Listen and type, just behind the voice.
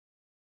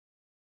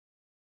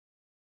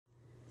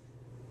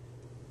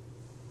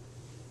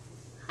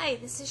Hi,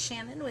 this is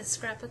Shannon with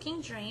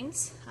Scrapbooking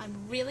Dreams.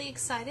 I'm really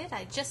excited.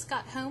 I just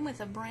got home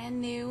with a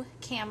brand new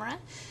camera,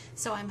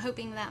 so I'm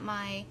hoping that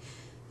my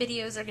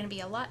videos are going to be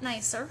a lot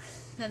nicer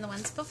than the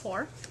ones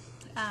before.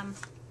 I'm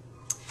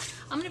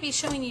going to be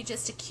showing you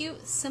just a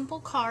cute, simple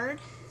card.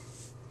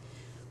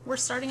 We're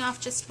starting off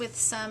just with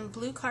some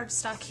blue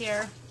cardstock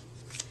here.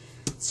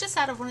 It's just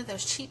out of one of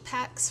those cheap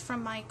packs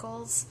from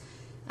Michael's,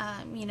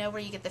 you know,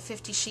 where you get the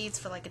 50 sheets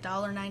for like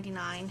 $1.99.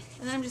 And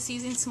then I'm just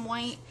using some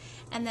white.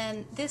 And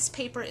then this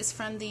paper is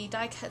from the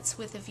Die Cuts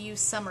with a View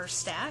Summer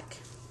Stack.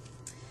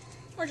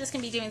 We're just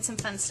going to be doing some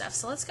fun stuff.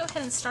 So let's go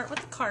ahead and start with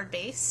the card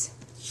base.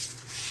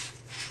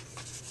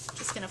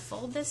 Just going to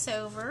fold this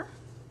over.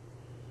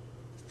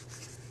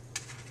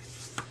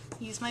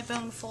 Use my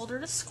bone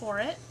folder to score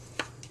it.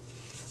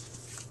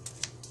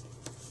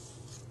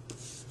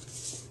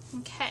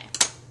 Okay.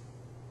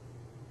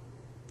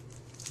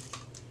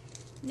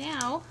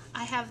 Now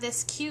I have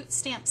this cute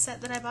stamp set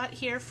that I bought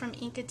here from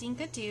Inka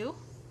Dinka Doo.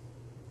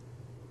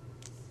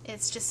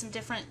 It's just some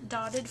different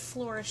dotted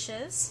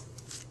flourishes.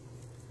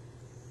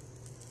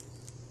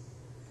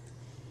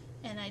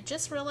 And I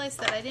just realized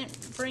that I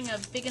didn't bring a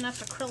big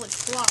enough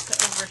acrylic block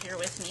over here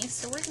with me,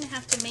 so we're going to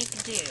have to make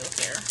do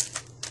here.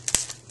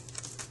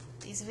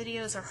 These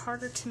videos are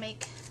harder to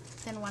make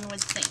than one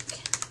would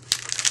think.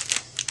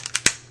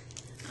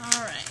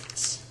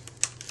 Alright.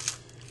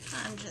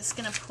 I'm just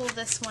going to pull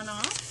this one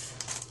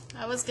off.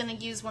 I was going to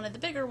use one of the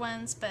bigger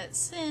ones, but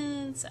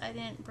since I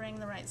didn't bring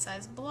the right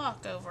size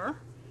block over,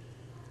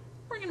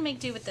 we're going to make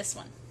do with this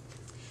one.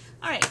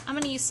 Alright, I'm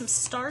going to use some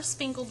Star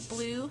Spangled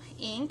Blue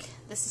ink.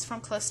 This is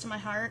from Close to My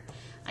Heart.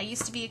 I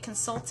used to be a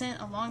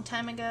consultant a long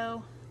time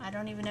ago. I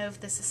don't even know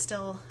if this is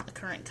still a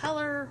current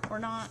color or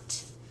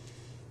not.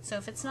 So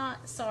if it's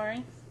not,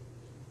 sorry.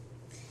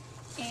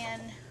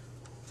 And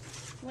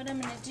what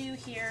I'm going to do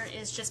here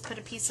is just put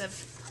a piece of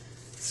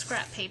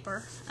scrap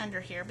paper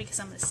under here because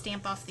I'm going to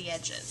stamp off the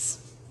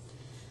edges.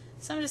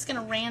 So I'm just going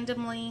to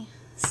randomly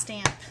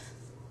stamp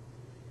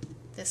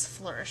this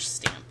Flourish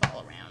stamp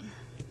all around.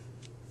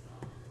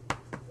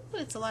 Ooh,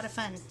 it's a lot of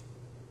fun.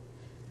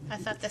 I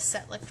thought this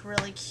set looked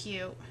really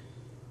cute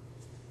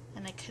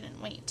and I couldn't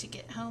wait to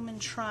get home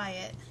and try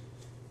it.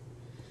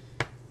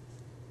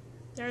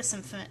 There are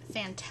some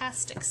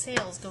fantastic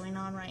sales going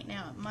on right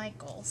now at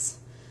Michael's.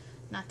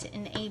 Not to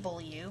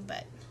enable you,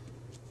 but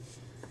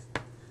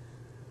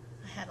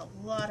I had a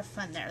lot of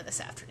fun there this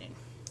afternoon.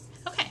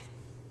 Okay,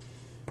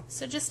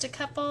 so just a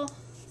couple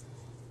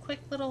quick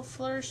little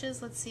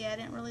flourishes. Let's see, I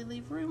didn't really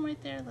leave room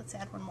right there. Let's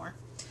add one more.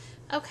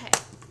 Okay,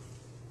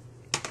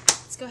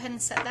 let's go ahead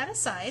and set that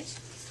aside.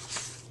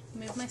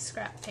 Move my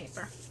scrap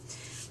paper.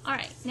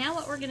 Alright, now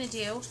what we're going to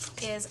do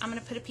is I'm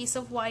going to put a piece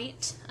of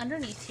white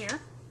underneath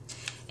here,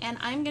 and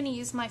I'm going to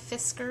use my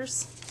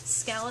Fisker's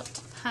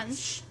Scalloped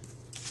Punch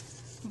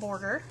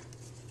border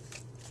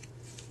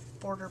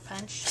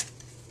punch.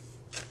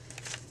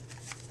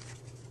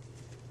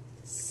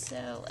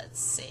 So let's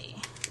see.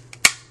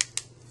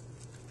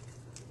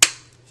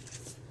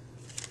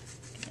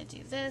 I'm going to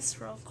do this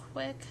real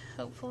quick,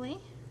 hopefully.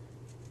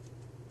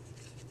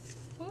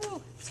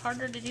 Ooh, it's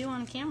harder to do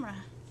on camera.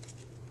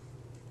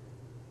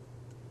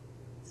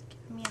 It's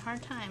giving me a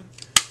hard time.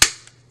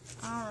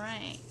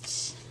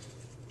 Alright.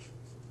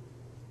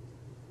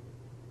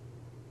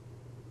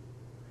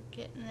 We're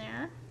getting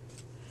there.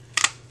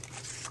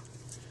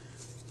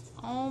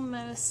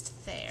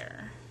 Almost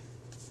there.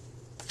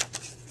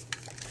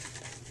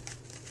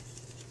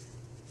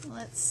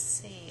 Let's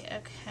see,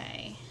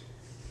 okay.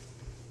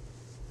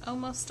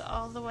 Almost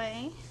all the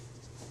way.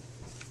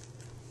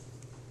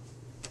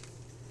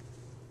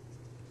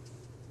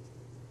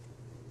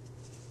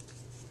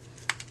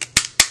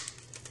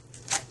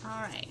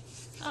 Alright.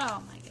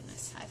 Oh my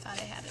goodness, I thought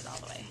I had it all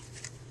the way.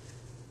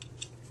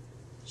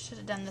 Should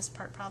have done this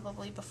part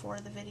probably before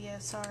the video,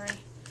 sorry.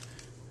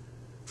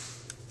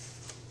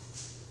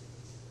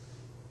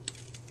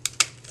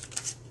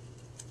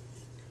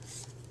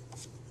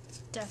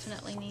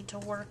 Definitely need to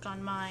work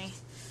on my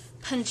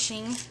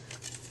punching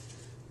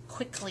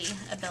quickly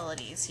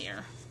abilities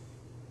here.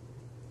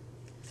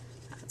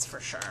 That's for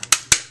sure.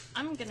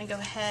 I'm going to go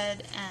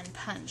ahead and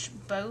punch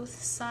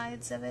both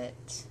sides of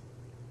it.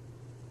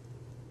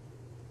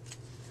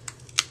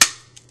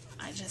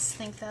 I just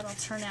think that'll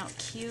turn out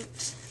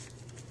cute.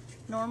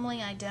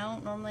 Normally I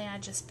don't. Normally I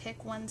just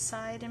pick one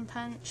side and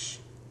punch.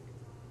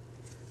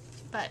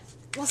 But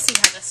we'll see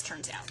how this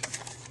turns out.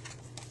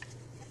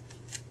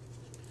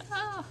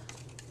 Oh.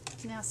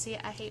 Now see,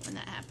 I hate when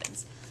that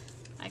happens.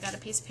 I got a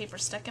piece of paper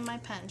stuck in my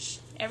punch.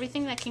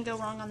 Everything that can go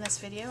wrong on this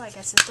video, I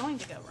guess, is going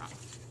to go wrong.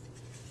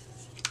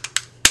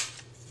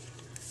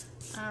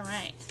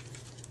 Alright.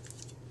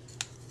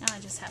 Now I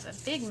just have a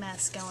big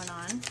mess going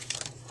on.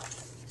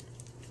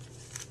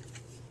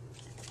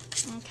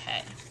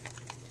 Okay.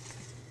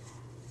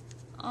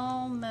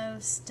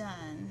 Almost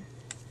done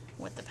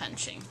with the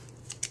punching.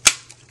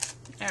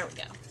 There we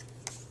go.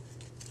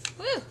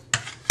 Woo!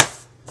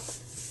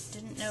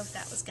 Didn't know if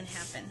that was going to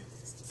happen.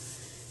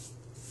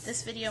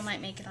 This video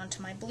might make it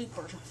onto my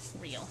blooper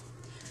reel.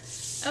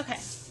 Okay,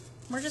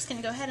 we're just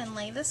going to go ahead and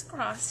lay this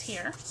across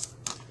here.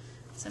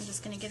 So I'm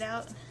just going to get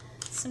out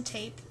some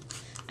tape.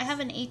 I have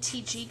an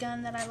ATG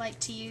gun that I like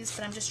to use,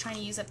 but I'm just trying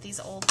to use up these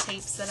old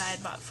tapes that I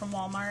had bought from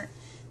Walmart.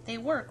 They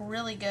work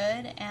really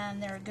good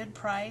and they're a good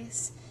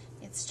price.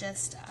 It's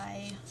just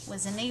I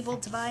was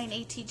enabled to buy an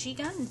ATG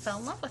gun and fell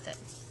in love with it.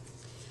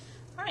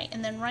 Alright,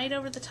 and then right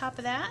over the top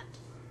of that,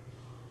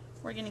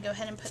 we're going to go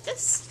ahead and put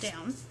this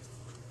down.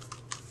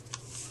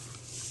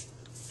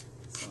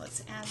 So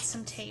let's add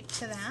some tape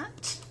to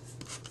that.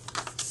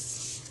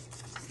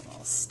 So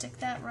we'll stick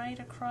that right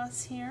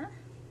across here.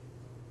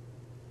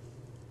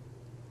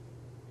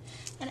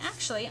 And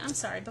actually, I'm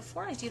sorry,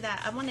 before I do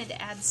that, I wanted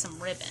to add some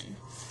ribbon.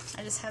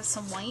 I just have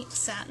some white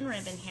satin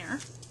ribbon here.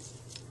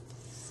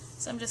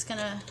 So I'm just going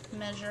to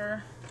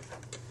measure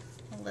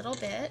a little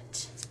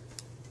bit.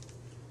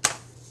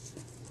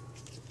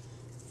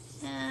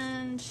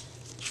 And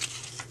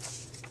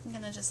I'm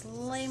going to just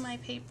lay my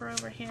paper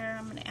over here.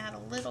 I'm going to add a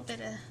little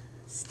bit of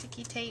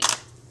sticky tape.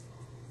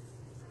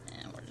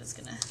 And we're just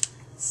going to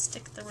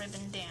stick the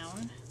ribbon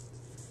down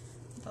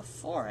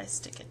before I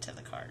stick it to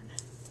the card.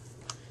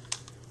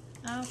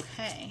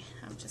 Okay,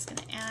 I'm just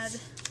going to add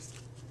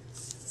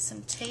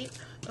some tape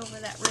over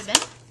that ribbon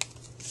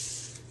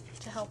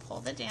to help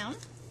hold it down.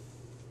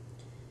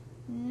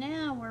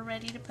 Now we're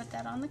ready to put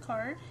that on the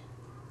card.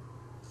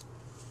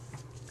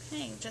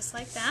 Okay, just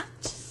like that.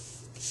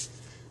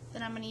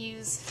 Then I'm going to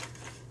use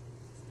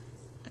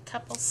a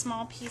couple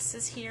small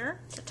pieces here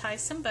to tie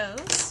some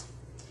bows.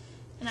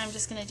 And I'm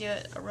just going to do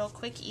it a real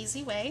quick,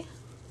 easy way.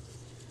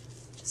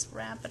 Just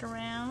wrap it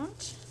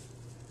around.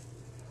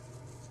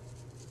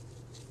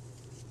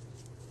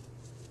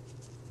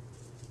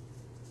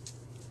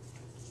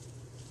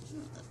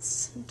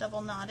 Let's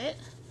double knot it.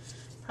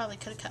 Probably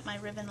could have cut my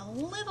ribbon a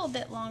little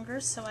bit longer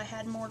so I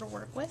had more to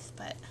work with,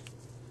 but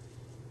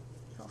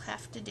it'll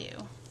have to do.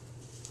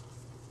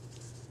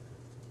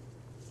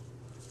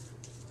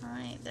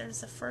 Alright,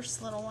 there's the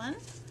first little one.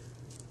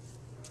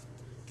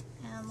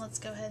 And let's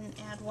go ahead and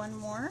add one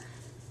more.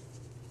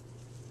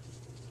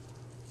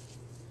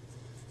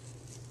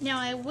 Now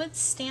I would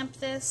stamp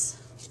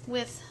this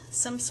with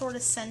some sort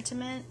of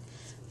sentiment,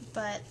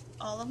 but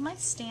all of my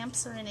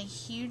stamps are in a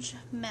huge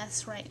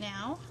mess right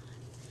now.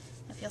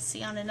 If you'll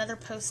see on another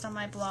post on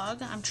my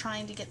blog, I'm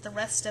trying to get the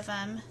rest of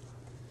them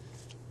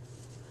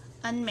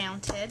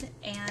unmounted,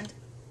 and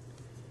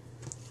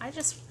I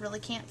just really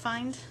can't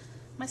find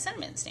my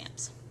sentiment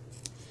stamps.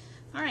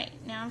 Alright,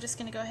 now I'm just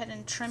going to go ahead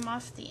and trim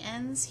off the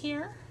ends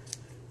here.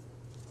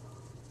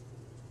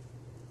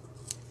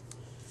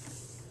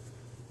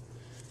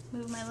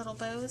 Move my little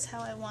bows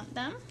how I want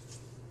them.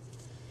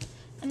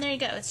 And there you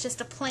go. It's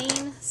just a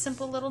plain,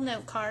 simple little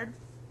note card.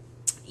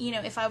 You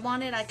know, if I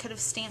wanted, I could have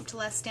stamped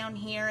less down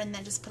here and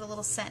then just put a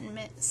little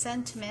sentiment,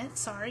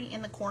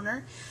 in the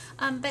corner.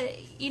 But,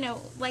 you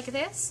know, like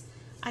this,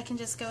 I can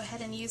just go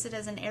ahead and use it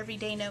as an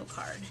everyday note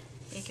card.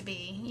 It could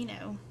be, you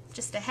know,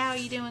 just a how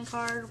you doing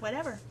card,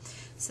 whatever.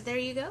 So there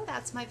you go.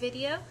 That's my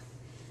video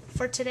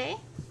for today.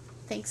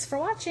 Thanks for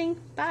watching.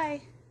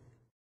 Bye.